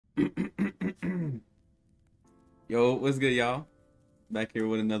Yo, what's good, y'all? Back here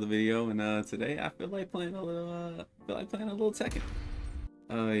with another video, and today I feel like playing a little Tekken.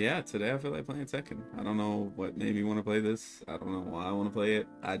 Yeah, today I feel like playing Tekken. I don't know what made me want to play this. I don't know why I want to play it.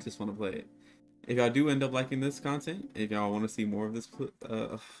 I just want to play it. If y'all do end up liking this content, if y'all want to see more of this,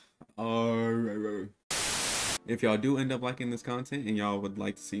 if y'all do end up liking this content and y'all would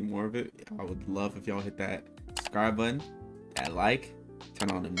like to see more of it, I would love if y'all hit that subscribe button, that like,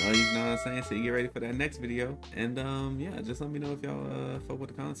 turn on the noise, you know what I'm saying, so you get ready for that next video. And yeah, just let me know if y'all fuck with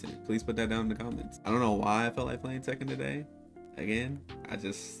the content. Please put that down in the comments. I don't know why I felt like playing Tekken today. Again, I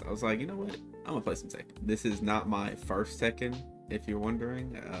was like, you know what, I'm gonna play some Tekken. This is not my first Tekken, if you're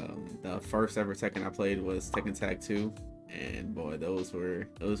wondering. The first ever Tekken I played was Tekken Tag 2, and boy, those were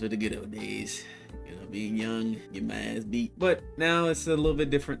the good old days. You know, being young, get my ass beat. But now it's a little bit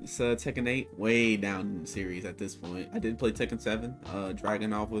different. It's Tekken 8, way down in the series at this point. I did play Tekken 7.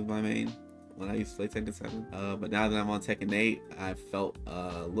 Dragunov was my main when I used to play Tekken 7. But now that I'm on Tekken 8, I felt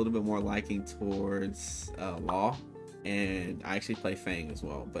a little bit more liking towards Law. And I actually play Fang as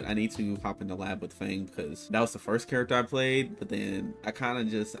well, but I need to hop in the lab with Fang because that was the first character I played. But then I kind of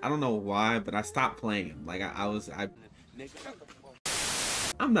just, I don't know why, but I stopped playing him. Like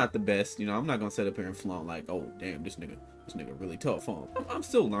I'm not the best, you know. I'm not gonna sit up here and flaunt like, oh damn, this nigga really tough. I'm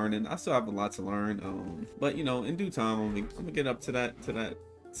still learning. I still have a lot to learn. But you know, in due time, I'm gonna get up to that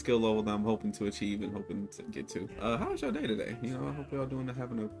skill level that I'm hoping to achieve and hoping to get to. How was your day today? You know, I hope y'all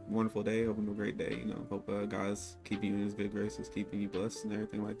having a wonderful day, having a great day. You know, hope guys keep you in his good graces, keeping you blessed and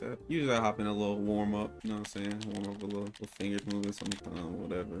everything like that. Usually I hop in a little warm up, you know what I'm saying? Warm up a little fingers moving, some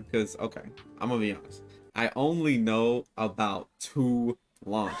whatever. Because okay, I'm gonna be honest. I only know about 2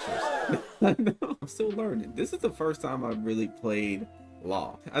 launchers. I know. I'm still learning. This is the first time I've really played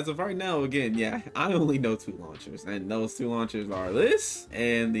Law. As of right now, again, yeah, I only know 2 launchers, and those 2 launchers are this,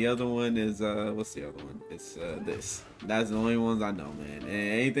 and the other one is what's the other one? It's this. That's the only ones I know, man. And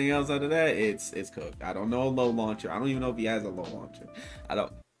anything else other than that, it's cooked. I don't know a low launcher. I don't even know if he has a low launcher. I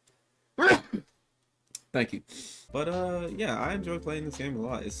don't. Thank you. But yeah, I enjoy playing this game a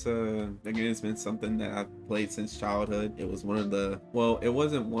lot. It's again, it's been something that I've played since childhood. It was one of the, well, it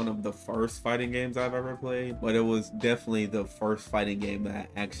wasn't one of the first fighting games I've ever played, but it was definitely the first fighting game that I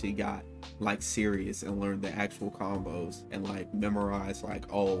actually got like serious and learned the actual combos and like memorize, like,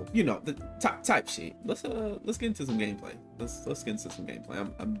 oh, you know, the type shit. Let's get into some gameplay. Let's get into some gameplay.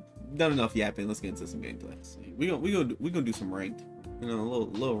 I'm done enough yapping. Let's get into some gameplay. We gonna do some ranked. You know, a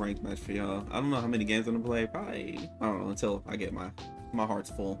little ranked match for y'all. I don't know how many games I'm gonna play. Probably, I don't know, until I get my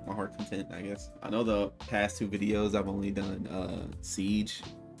heart's full, my heart content, I guess. I know the past 2 videos I've only done Siege,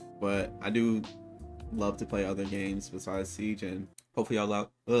 but I do love to play other games besides Siege, and hopefully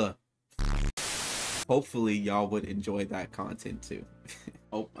y'all would enjoy that content too.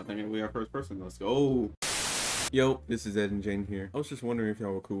 Oh, I think we are first person. Let's go. Yo, this is Ed and Jane here. I was just wondering if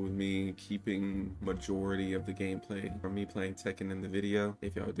y'all were cool with me keeping majority of the gameplay from me playing Tekken in the video.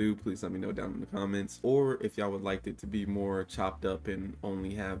 If y'all do, please let me know down in the comments. Or if y'all would like it to be more chopped up and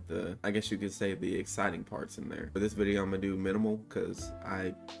only have the, I guess you could say, the exciting parts in there. For this video, I'm gonna do minimal because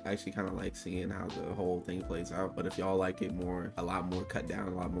I actually kind of like seeing how the whole thing plays out. But if y'all like it more, a lot more cut down,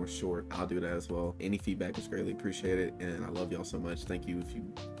 a lot more short, I'll do that as well. Any feedback is greatly appreciated, and I love y'all so much. Thank you if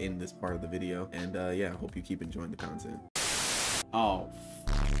you in this part of the video. And yeah, I hope you keep enjoying the content. Oh,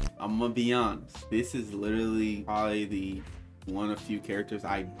 I'm gonna be honest, this is literally probably the one of few characters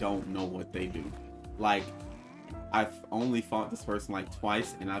I don't know what they do. Like, I've only fought this person like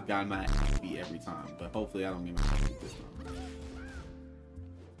twice and I've gotten my ass beat every time, but hopefully I don't get my ass beat this time.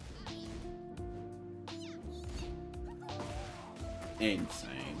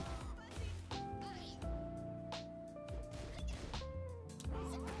 Insane.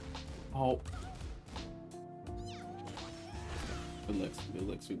 Oh, good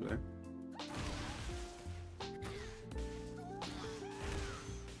looks over there.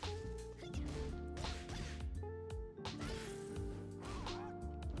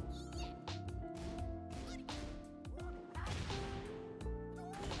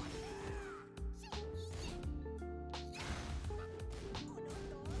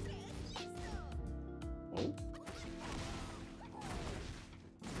 Oh.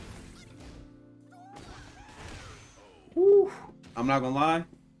 Whew. I'm not gonna lie.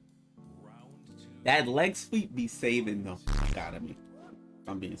 That leg sweep be saving the fuck out of me.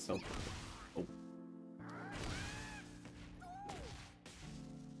 I'm being so. Oh.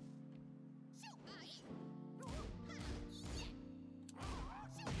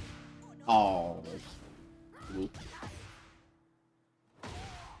 Oh. Oop.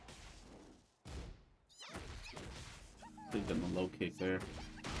 Could've done a low kick there.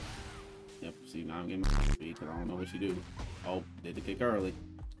 Yep, see, now I'm getting my speed because I don't know what she do. Oh, did the kick early.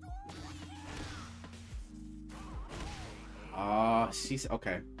 She's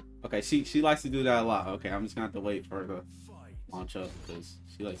okay. Okay, she likes to do that a lot. Okay, I'm just gonna have to wait for her to launch up because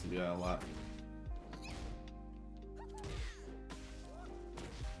she likes to do that a lot.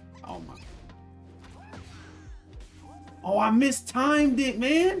 Oh my. Oh, I mistimed it,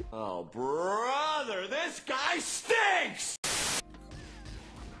 man. Oh, brother, this guy stinks!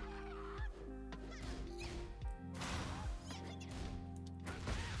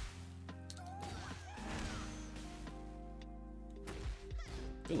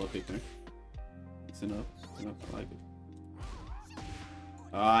 Good look kick there. It's enough. It's enough. I like it.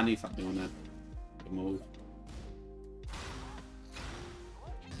 Oh, I need to stop doing that. Good move.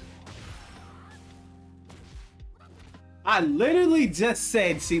 I literally just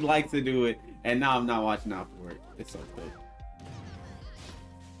said she likes to do it, and now I'm not watching out for it. It's so good.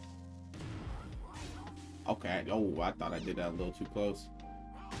 Okay. Oh, I thought I did that a little too close.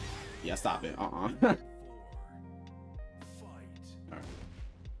 Yeah, stop it. Alright.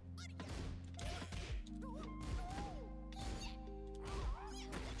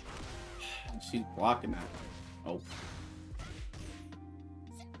 She's blocking that. Oh.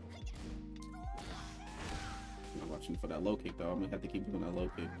 I'm not watching for that low kick though. I'm gonna have to keep doing that low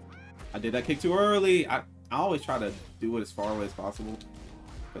kick. I did that kick too early. I always try to do it as far away as possible,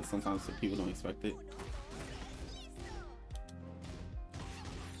 because sometimes people don't expect it.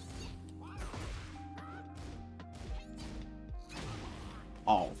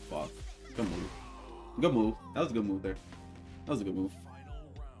 Oh fuck. Good move. Good move. That was a good move there. That was a good move.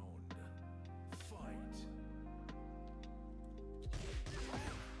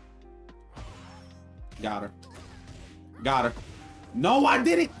 Got her. Got her. No, I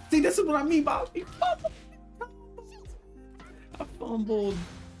didn't. See, this is what I mean by I fumbled.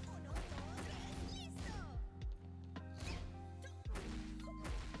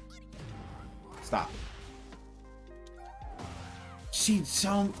 Stop. She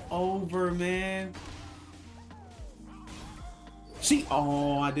jumped over, man.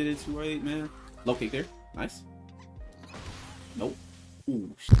 Oh, I did it too late, man. Low kick there. Nice. Nope.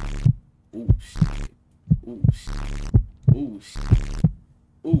 Ooh, shit. Ooh, shit. Ooh, shit. Ooh, shit.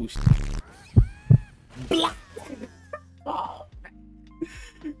 Ooh, shit. Block. Oh,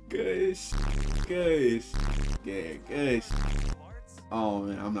 good shit. Good shit. Yeah, good shit. Oh,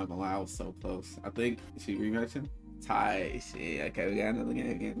 man, I'm not gonna lie. I was so close. I think she rematching. Tight shit. Okay, we got another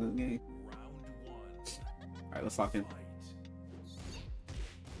game. Alright, let's lock in.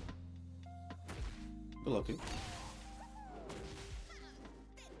 Good luck.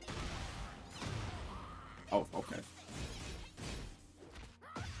 Oh, okay.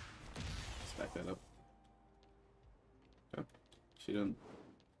 Let's back that up. Okay. She done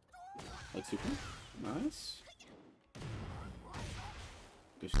like super. Nice.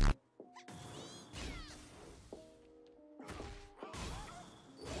 Good shit.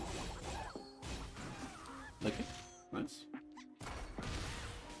 Lick it. Nice.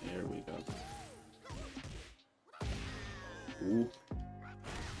 There we go. Ooh.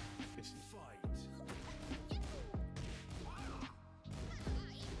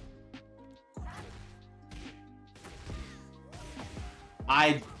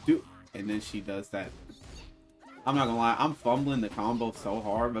 I do, and then she does that. I'm not gonna lie, I'm fumbling the combo so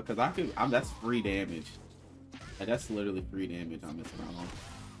hard because that's free damage. Like, that's literally free damage I'm missing out on.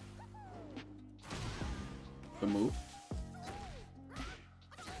 Good move.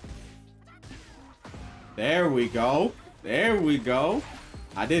 There we go. There we go.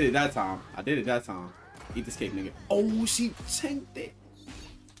 I did it that time. I did it that time. Eat this cake, nigga. Oh, she tanked it.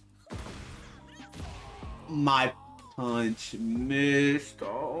 My punch missed.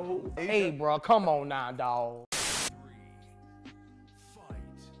 Oh. Hey, bro, come on now, dog.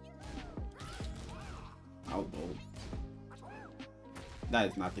 I was bold. That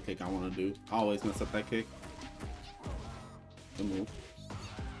is not the kick I want to do. I always mess up that kick. Good move.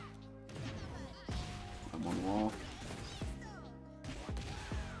 I'm on the wall.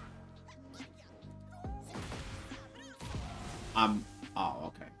 Oh,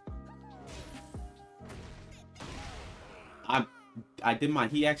 okay. I did my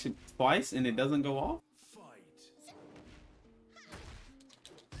heat action twice and it doesn't go off.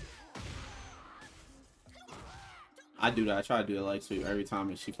 I do that. I try to do a leg sweep every time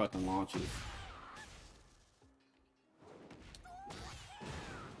and she fucking launches.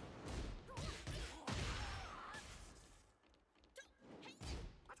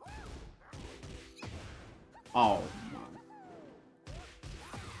 Oh my.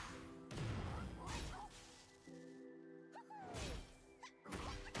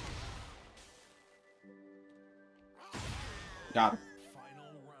 Got him.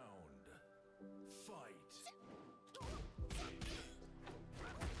 Final round. Fight.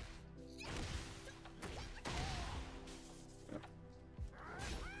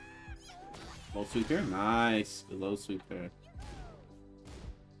 Low sweep here. Nice. The low sweep there.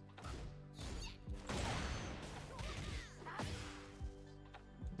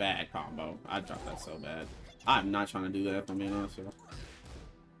 Bad combo. I dropped that so bad. I'm not trying to do that, if I'm being honest with you.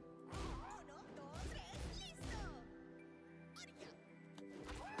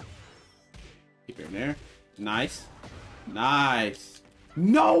 Keep it in there. Nice. Nice.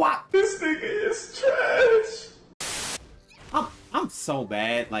 No, this nigga is trash. I'm so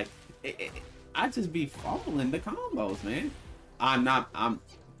bad. Like, I just be fumbling the combos, man. I'm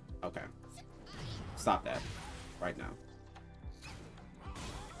okay. Stop that right now.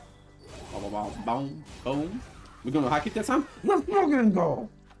 Boom, boom, boom, boom. We're gonna high kick that time. Let's fucking go.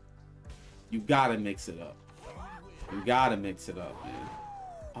 You gotta mix it up. You gotta mix it up, man.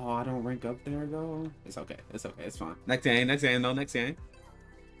 Oh, I don't rank up there though. It's okay. It's okay. It's fine. Next game. Next game. No, next game.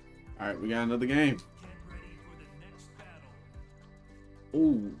 All right, we got another game.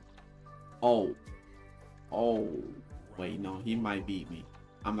 Ooh. Oh. Oh. Wait, no, he might beat me.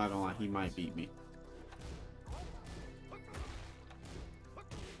 I'm not gonna lie, he might beat me.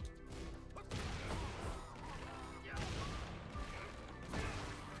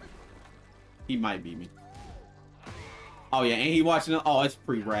 He might beat me. Oh yeah, and he watching it. Oh, it's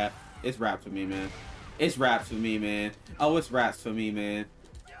pre-rap. It's rap for me, man. It's raps for me, man. Oh, it's raps for me, man.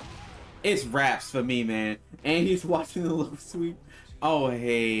 It's raps for me, man. And he's watching the low sweep. Oh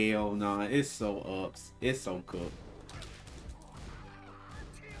hell no, it's so ups. It's so cooked.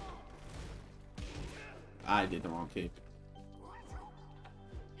 I did the wrong kick.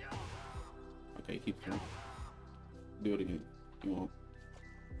 Okay, keep going. Do it again. You won't.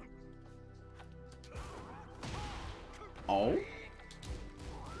 Oh.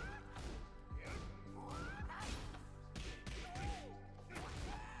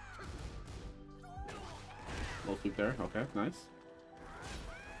 Low sweep there. Okay, nice.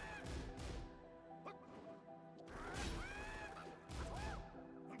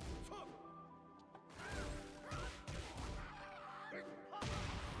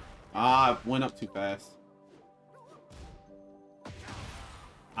 Ah, I went up too fast.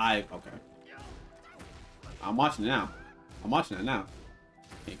 Okay. I'm watching it now. I'm watching it now.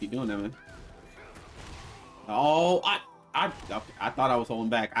 Can't keep doing that, man. Oh, I thought I was holding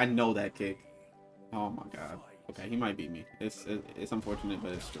back. I know that kick. Oh my god. Okay, he might beat me. It's unfortunate,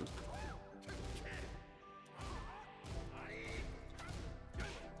 but it's true.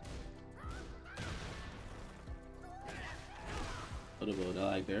 A little bit of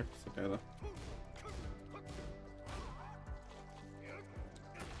lag there. It's okay though.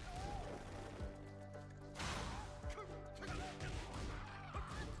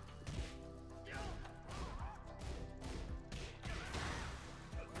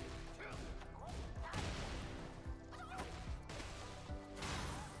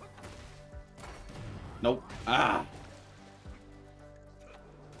 Nope. Ah.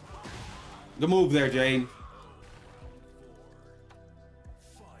 Good move there, Jane.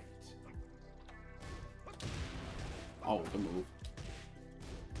 Oh, good move.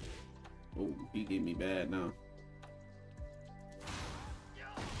 Oh, he gave me bad now.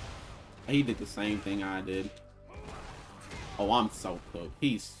 He did the same thing I did. Oh, I'm so cooked.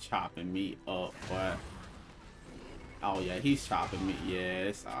 He's chopping me up, but oh yeah, he's chopping me. Yeah,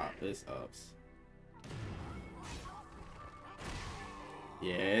 it's up. It's ups.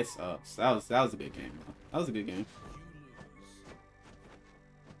 Yeah, it's ups. That was a good game, though. That was a good game.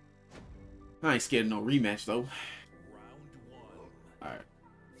 I ain't scared of no rematch though. Alright.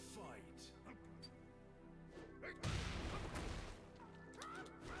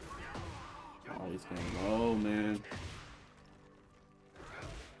 Oh, he's going low, man.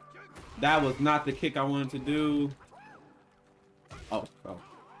 That was not the kick I wanted to do. Oh.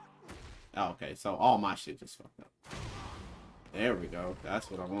 Oh, okay. So all my shit just fucked up. There we go. That's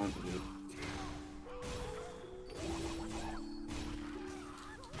what I wanted to do.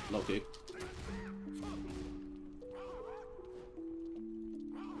 Low kick.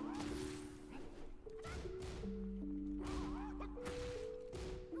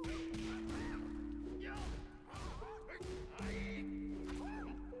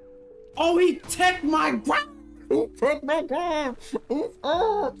 Oh, he teched my ground. He teched my ground. It's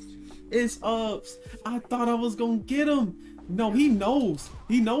ups. It's ups. I thought I was gonna get him. No, he knows.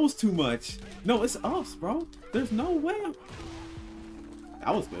 He knows too much. No, it's ups, bro. There's no way.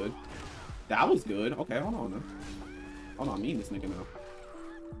 That was good. That was good. Okay, hold on now. Hold on, me and this nigga now.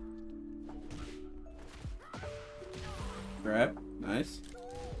 grab. Nice.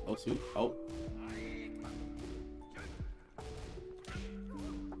 Oh, sweet. Oh.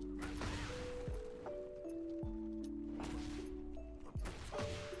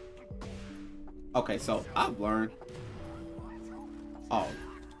 Okay, so I've learned. Oh.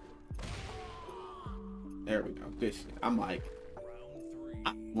 There we go. Good shit. I'm like,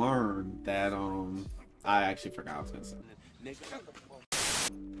 I learned that, I actually forgot I was gonna say.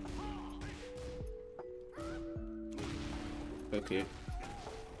 Good kid.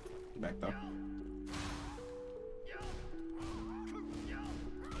 Back though.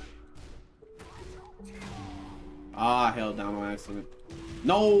 Ah, I held down on accident.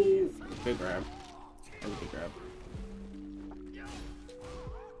 No! Good grab. That was a good grab.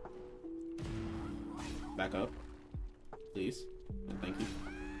 Back up. Please. And thank you.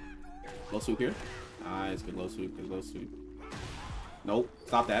 Low sweep here. Nice. Good low sweep. Good low sweep. Nope.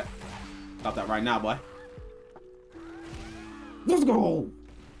 Stop that. Stop that right now, boy. Let's go!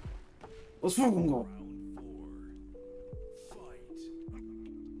 Let's fucking go.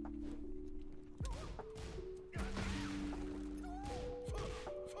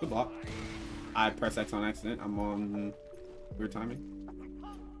 Good block. I press X on accident. I'm on weird timing.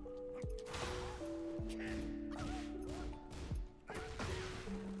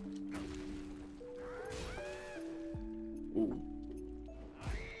 Ooh.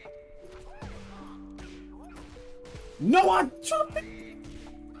 No, I dropped it.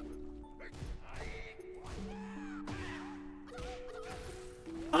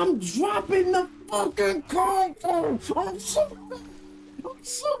 I'm dropping the fucking combo. I'm so bad. I'm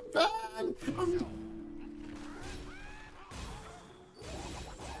so bad.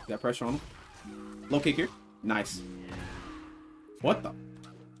 Got pressure on him. Low kick here. Nice. What the?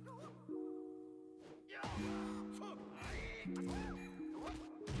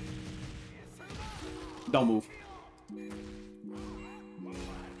 Don't move.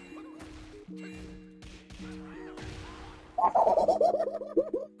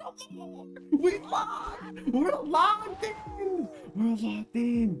 We locked. We're locked in. We're locked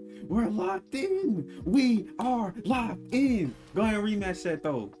in. We're locked in. We are locked in. Go ahead and rematch that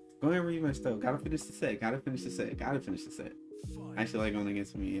though. Go ahead and rematch though. Gotta finish the set. Gotta finish the set. Gotta finish the set. I actually like going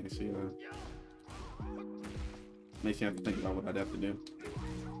against me. Actually, makes you have to think about what I'd have to do.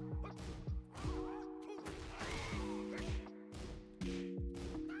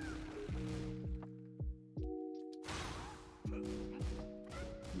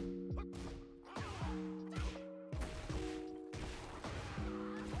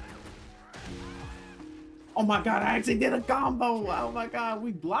 Oh my god, I actually did a combo! Oh my god,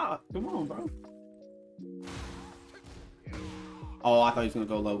 we blocked. Come on, bro. Oh, I thought he was gonna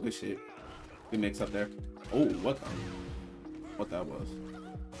go low. Good shit. Good mix up there. Oh, what that was.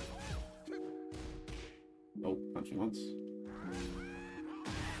 Oh, punch him once.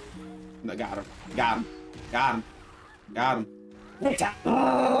 No, got him. Got him. Got him. Got him.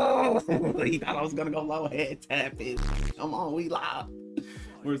 Oh, he thought I was gonna go low head tap it. Come on, we locked.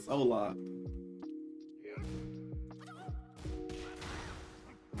 We're so locked.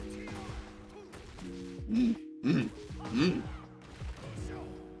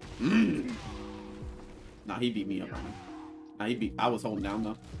 Nah, he beat me up on him. Nah, I was holding down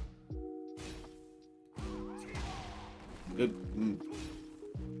though. Good.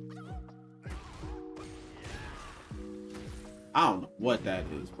 I don't know what that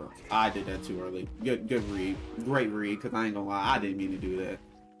is, bro. I did that too early. Good read. Great read, because I ain't gonna lie, I didn't mean to do that.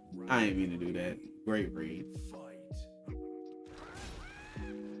 I didn't mean to do that. Great read.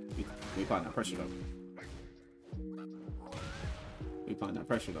 We applying that pressure though. We applying that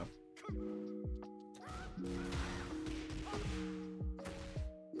pressure though.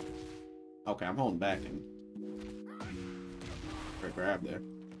 Okay, I'm holding back and great grab there.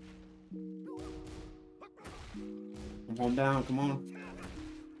 I'm holding down, come on.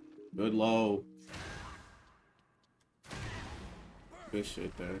 Good low. Good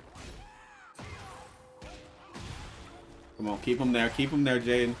shit there. Come on, keep him there,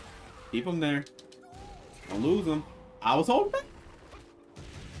 Jaden. Keep him there. Don't lose him. I was holding back.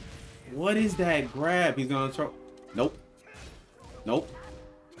 What is that grab? He's gonna throw. Nope. Nope.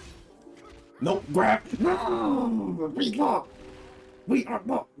 Nope. Grab. No. We locked. We are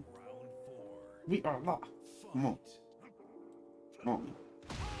locked. We are locked. Come on. Come on.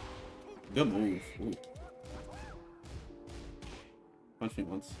 Good move. Ooh. Punch me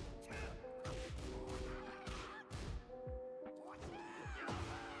once.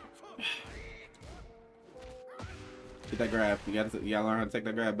 Get that grab. You gotta learn how to take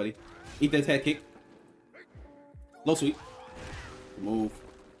that grab, buddy. Eat this head kick. Low sweep. Move.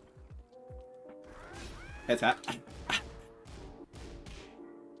 Head tap.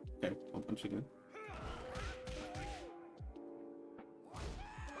 punch again.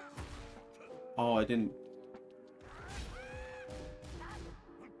 Oh, I didn't.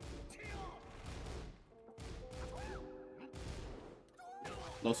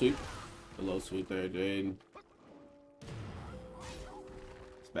 Low sweep. The low sweep there, Jade.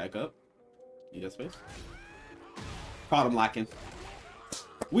 Let's back up. You got space? Caught him locking.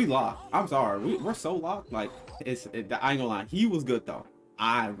 We locked. I'm sorry. We're so locked. Like, I ain't gonna lie. He was good, though.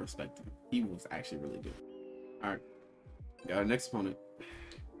 I respect him. He was actually really good. All right. Got our next opponent.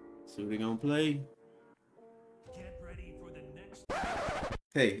 See what they gonna play. Get ready for the next.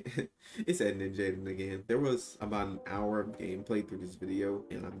 Hey, it's Ed and Jaden again. There was about an hour of gameplay through this video,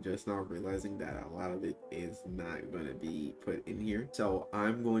 and I'm just now realizing that a lot of it is not going to be put in here. So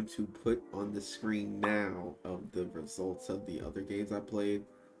I'm going to put on the screen now of the results of the other games I played.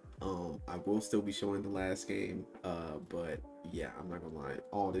 I will still be showing the last game, but yeah, I'm not gonna lie,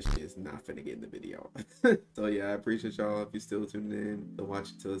 all this shit is not finna get in the video. So yeah, I appreciate y'all if you're still tuning in to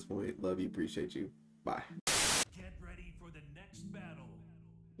watch it to this point. Love you, appreciate you. Bye. Get ready for the next battle.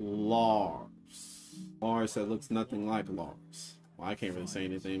 Lars. Lars that looks nothing like Lars. Well, I can't really say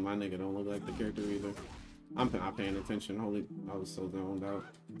anything. My nigga don't look like the character either. I'm not paying attention. Holy, I was so zoned out.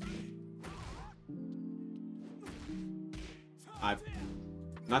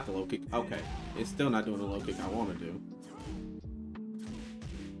 Not the low kick. Okay. It's still not doing the low kick I want to do.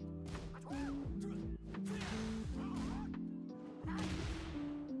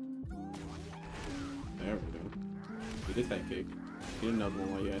 There we go. Get this head kick. Get another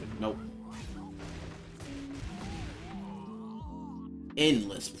one while you at it. Nope.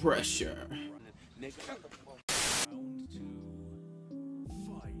 Endless pressure.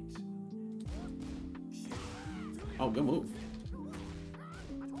 Oh, good move.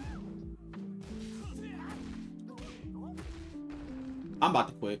 I'm about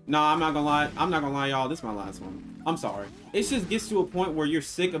to quit. No, I'm not gonna lie. I'm not gonna lie, y'all. This is my last one. I'm sorry. It just gets to a point where you're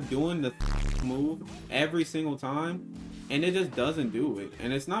sick of doing the move every single time, and it just doesn't do it.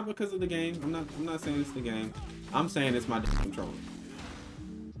 And it's not because of the game. I'm not saying it's the game. I'm saying it's my controller.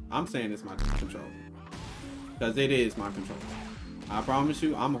 I'm saying it's my controller. Because it is my controller. I promise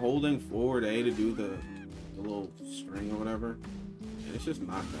you, I'm holding forward A to do the little string or whatever. And it's just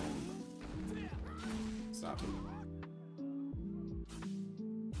not going. Stop it.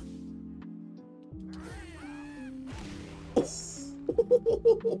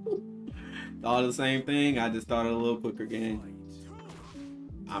 Thought the same thing. I just thought it a little quicker game.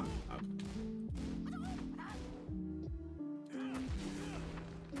 I'm okay.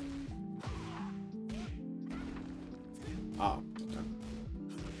 Oh, okay.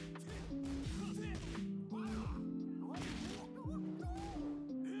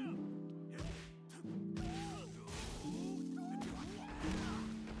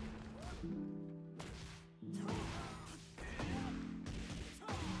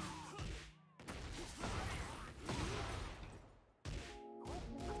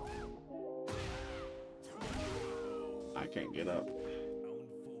 I can't get up.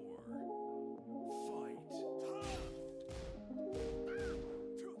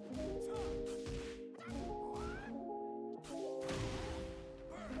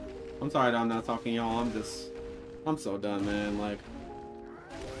 I'm sorry that I'm not talking, y'all. I'm so done, man. Like,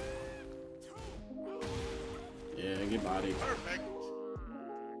 yeah, get body. Perfect.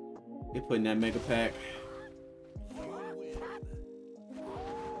 They putting that mega pack.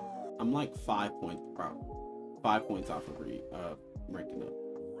 I'm like 5 points, bro. 5 points off of ranking up.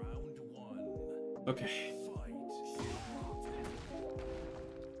 Round one. Okay. Fight.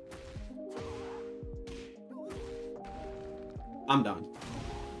 I'm done.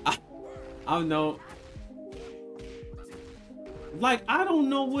 I don't know. Like, I don't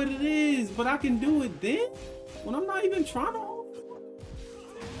know what it is, but I can do it then when I'm not even trying to.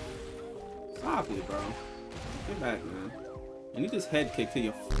 Stop it, bro. Get back, man. And you just head kick to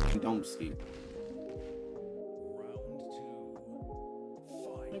your don't ski. Round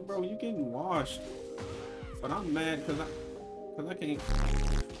two. Hey, bro, you getting washed. But I'm mad because I can't.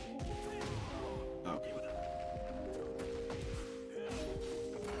 Okay.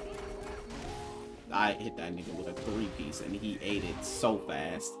 I hit that nigga with a 3-piece and he ate it so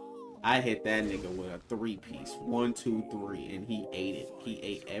fast. I hit that nigga with a 3-piece. 1, 2, 3, and he ate it. He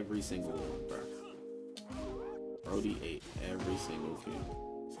ate every single one, bro. Brody ate every single kill.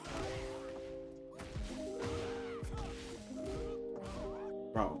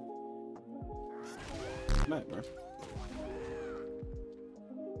 Bro. Come back, bro.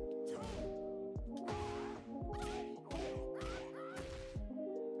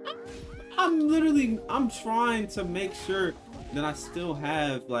 I'm trying to make sure that I still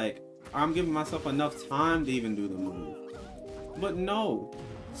have, like, Or I'm giving myself enough time to even do the move. But no.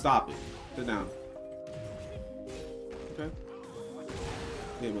 Stop it. Sit down. Okay.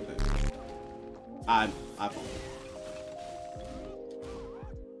 Deal with it. I fall.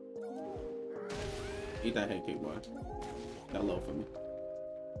 Eat that head kick, boy. That low for me.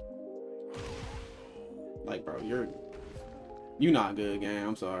 Like, bro, you're not good, gang.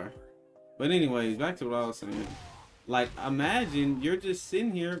 I'm sorry. But anyways, back to what I was saying. Like, imagine you're just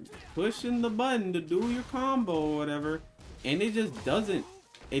sitting here pushing the button to do your combo or whatever, and it just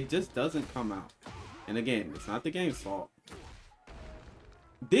doesn't come out. And again, it's not the game's fault.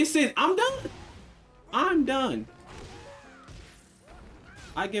 I'm done. I'm done.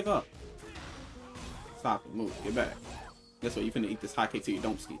 I give up. Stop it. Move. Get back. Guess what? You finna eat this high kick till you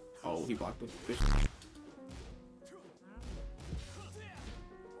don't ski. Oh, he blocked the fish.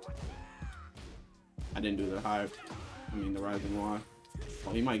 I didn't do the the rising wand.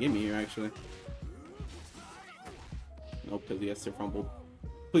 Oh, he might get me here, actually. Nope, because he has to fumble.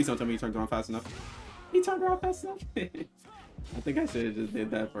 Please don't tell me he turned around fast enough. He turned around fast enough? I think I should have just did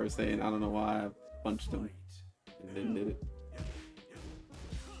that first thing. I don't know why I punched him and then did it.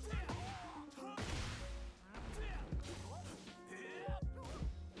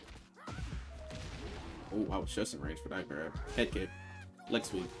 Oh, I was just in range for that grab. Head kick. Leg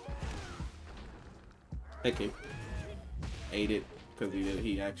sweep. Head kick. Ate it because we did a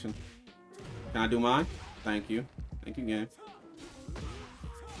heat action. Can I do mine? Thank you. Thank you, game.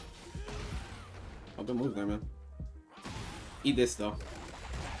 Oh, good move there, man. Eat this, though.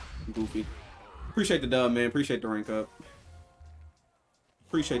 Goofy. Appreciate the dub, man. Appreciate the rank up.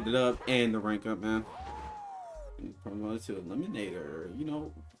 Appreciate the dub and the rank up, man. Promoted to eliminator, you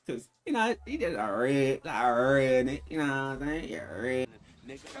know, because, you know, he did already, you know what I'm saying? Yeah, alright.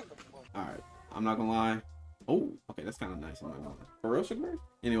 Alright, I'm not gonna lie. Oh, okay, that's kind of nice. I'm not gonna lie. For real, Sugar?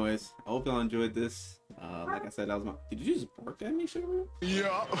 Anyways, I hope y'all enjoyed this. Like I said, that was my. Did you just bark at me, Sugar?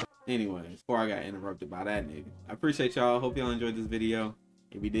 Yeah. Anyways, before I got interrupted by that nigga, I appreciate y'all. Hope y'all enjoyed this video.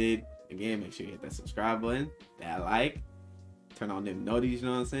 If you did, again, make sure you hit that subscribe button, that like. Turn on them notifications, you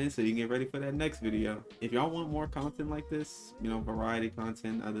know what I'm saying, so you can get ready for that next video. If y'all want more content like this, you know, variety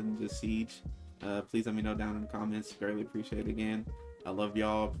content other than just Siege, please let me know down in the comments. Greatly appreciate it again. I love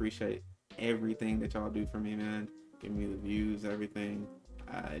y'all. Appreciate everything that y'all do for me, man. Give me the views, everything.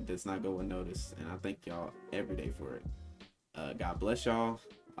 It does not go unnoticed, and I thank y'all every day for it. God bless y'all.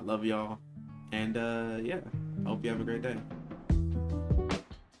 I love y'all, and yeah, I hope you have a great day.